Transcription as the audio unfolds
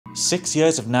6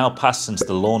 years have now passed since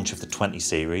the launch of the 20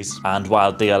 series, and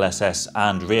while DLSS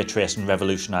and ray tracing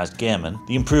revolutionised gaming,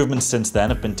 the improvements since then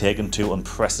have been taken to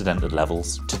unprecedented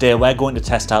levels. Today we're going to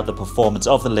test out the performance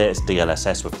of the latest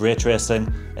DLSS with ray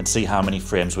tracing and see how many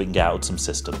frames we can get out of some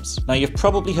systems. Now you've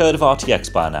probably heard of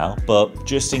RTX by now, but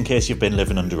just in case you've been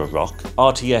living under a rock,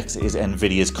 RTX is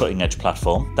Nvidia's cutting edge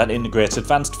platform that integrates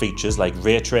advanced features like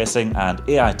ray tracing and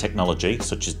AI technology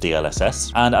such as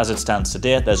DLSS, and as it stands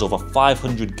today there's over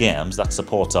 500 games that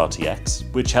supports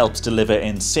RTX, which helps deliver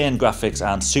insane graphics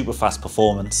and super fast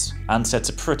performance, and sets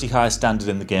a pretty high standard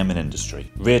in the gaming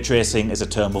industry. Ray tracing is a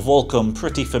term we've all come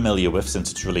pretty familiar with since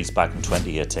its release back in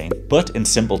 2018, but in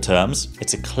simple terms,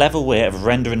 it's a clever way of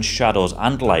rendering shadows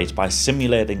and light by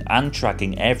simulating and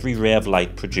tracking every ray of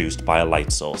light produced by a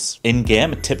light source.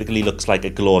 In-game, it typically looks like a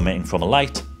glow emitting from a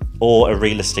light, or a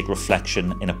realistic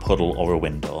reflection in a puddle or a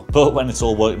window. But when it's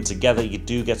all working together, you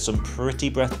do get some pretty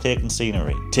breathtaking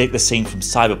scenery. Take the scene from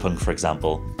Cyberpunk for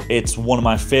example. It's one of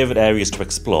my favourite areas to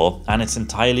explore, and it's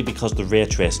entirely because the ray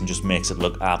tracing just makes it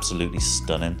look absolutely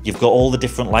stunning. You've got all the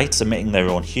different lights emitting their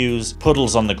own hues,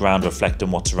 puddles on the ground reflecting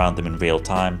what's around them in real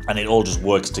time, and it all just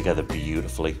works together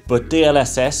beautifully. But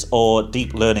DLSS, or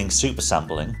Deep Learning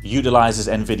Supersampling, utilises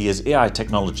Nvidia's AI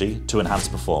technology to enhance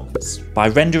performance. By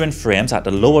rendering frames at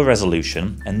a lower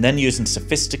resolution and then using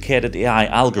sophisticated AI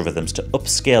algorithms to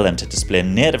upscale them to display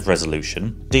native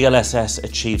resolution, DLSS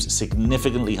achieves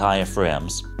significantly higher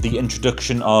frames. The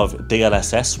introduction of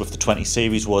DLSS with the 20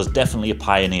 series was definitely a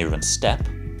pioneering step,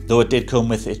 though it did come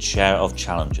with its share of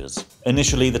challenges.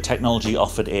 Initially, the technology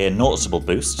offered a noticeable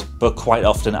boost, but quite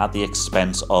often at the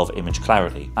expense of image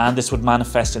clarity, and this would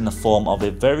manifest in the form of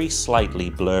a very slightly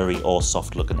blurry or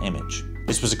soft-looking image.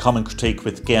 This was a common critique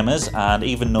with gamers, and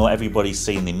even though everybody's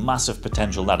seen the massive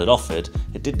potential that it offered,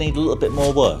 it did need a little bit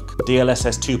more work.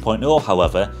 DLSS 2.0,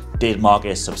 however, did mark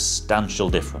a substantial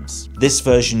difference. This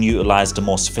version utilised a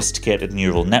more sophisticated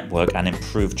neural network and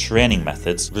improved training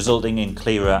methods, resulting in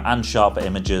clearer and sharper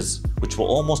images, which were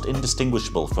almost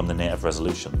indistinguishable from the native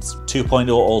resolutions. 2.0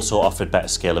 also offered better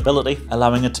scalability,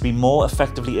 allowing it to be more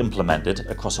effectively implemented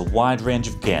across a wide range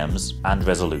of games and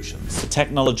resolutions. The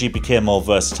technology became more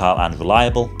versatile and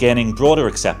reliable, gaining broader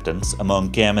acceptance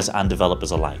among gamers and developers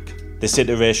alike. This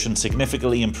iteration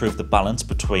significantly improved the balance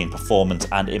between performance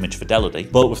and image fidelity,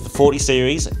 but with the 40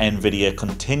 series, Nvidia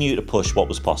continued to push what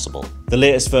was possible. The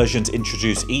latest versions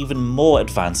introduce even more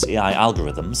advanced AI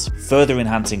algorithms, further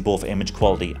enhancing both image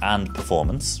quality and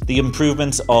performance. The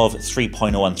improvements of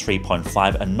 3.0 and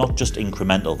 3.5 are not just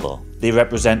incremental though. They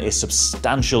represent a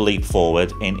substantial leap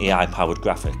forward in AI-powered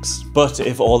graphics. But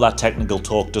if all that technical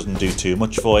talk doesn't do too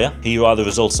much for you, here are the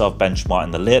results of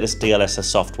benchmarking the latest DLSS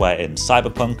software in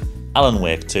Cyberpunk, Alan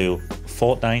Wake 2,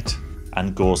 Fortnite,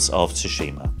 and Ghosts of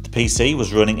Tsushima. The PC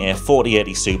was running a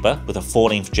 4080 Super with a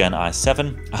 14th gen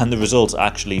i7, and the results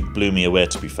actually blew me away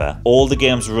to be fair. All the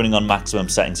games were running on maximum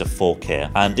settings of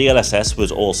 4K, and DLSS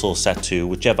was also set to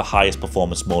whichever highest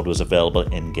performance mode was available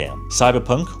in-game.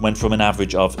 Cyberpunk went from an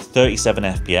average of 37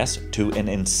 FPS to an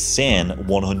insane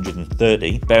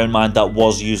 130. Bear in mind that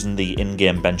was using the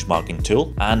in-game benchmarking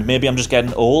tool, and maybe I'm just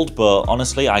getting old, but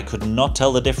honestly I could not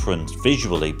tell the difference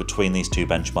visually between these two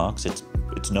benchmarks.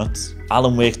 It's nuts.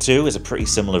 Alan Wake 2 is a pretty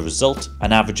similar result,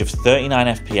 an average of 39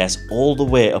 FPS all the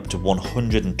way up to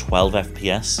 112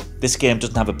 FPS. This game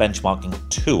doesn't have a benchmarking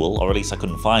tool, or at least I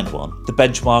couldn't find one. The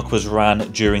benchmark was ran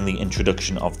during the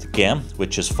introduction of the game,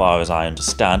 which as far as I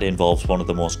understand involves one of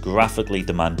the most graphically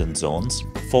demanding zones.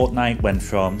 Fortnite went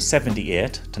from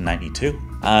 78 to 92,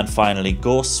 and finally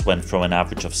Ghosts went from an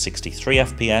average of 63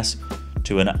 FPS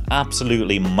to an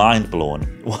absolutely mind-blowing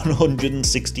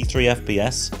 163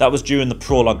 FPS. That was during the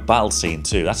prologue battle scene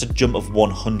too. That's a jump of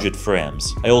 100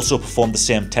 frames. I also performed the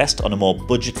same test on a more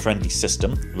budget-friendly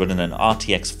system, running an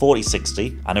RTX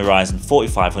 4060 and a Ryzen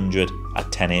 4500 at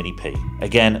 1080p.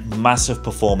 Again, massive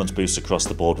performance boosts across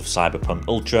the board with Cyberpunk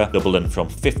Ultra, doubling from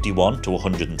 51 to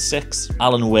 106.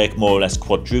 Alan Wake more or less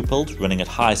quadrupled, running at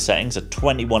high settings at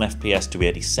 21 FPS to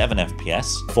 87 FPS.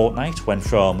 Fortnite went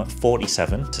from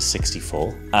 47 to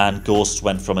 64, and Ghosts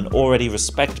went from an already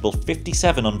respectable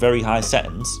 57 on very high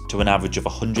settings to an average of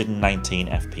 119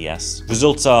 FPS.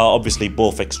 Results are obviously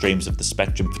both extremes of the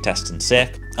spectrum for testing's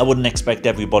sake. I wouldn't expect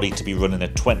everybody to be running a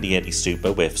 2080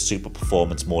 Super with super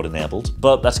performance mode enabled,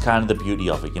 but that's kind of the beauty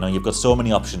of it. You know, you've got so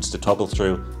many options to toggle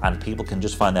through and people can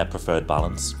just find their preferred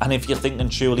balance. And if you're thinking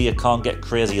surely it can't get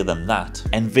crazier than that,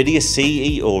 Nvidia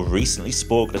CEO recently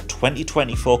spoke at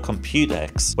 2024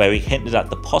 Computex where he hinted at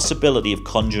the possibility of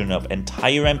conjuring up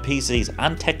entire NPCs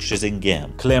and textures in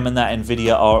game, claiming that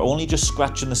Nvidia are only just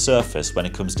scratching the surface when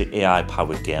it comes to AI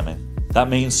powered gaming. That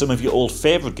means some of your old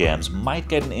favourite games might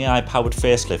get an AI-powered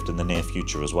facelift in the near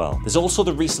future as well. There's also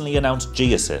the recently announced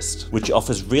G-Assist, which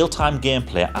offers real-time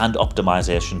gameplay and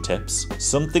optimisation tips.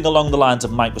 Something along the lines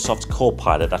of Microsoft's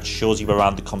Copilot that shows you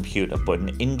around the computer, but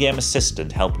an in-game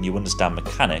assistant helping you understand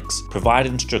mechanics, provide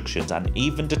instructions, and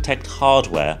even detect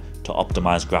hardware to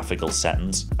optimise graphical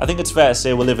settings. I think it's fair to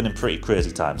say we're living in pretty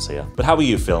crazy times here. But how are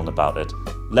you feeling about it?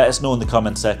 Let us know in the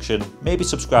comment section, maybe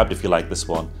subscribe if you like this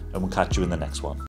one, and we'll catch you in the next one.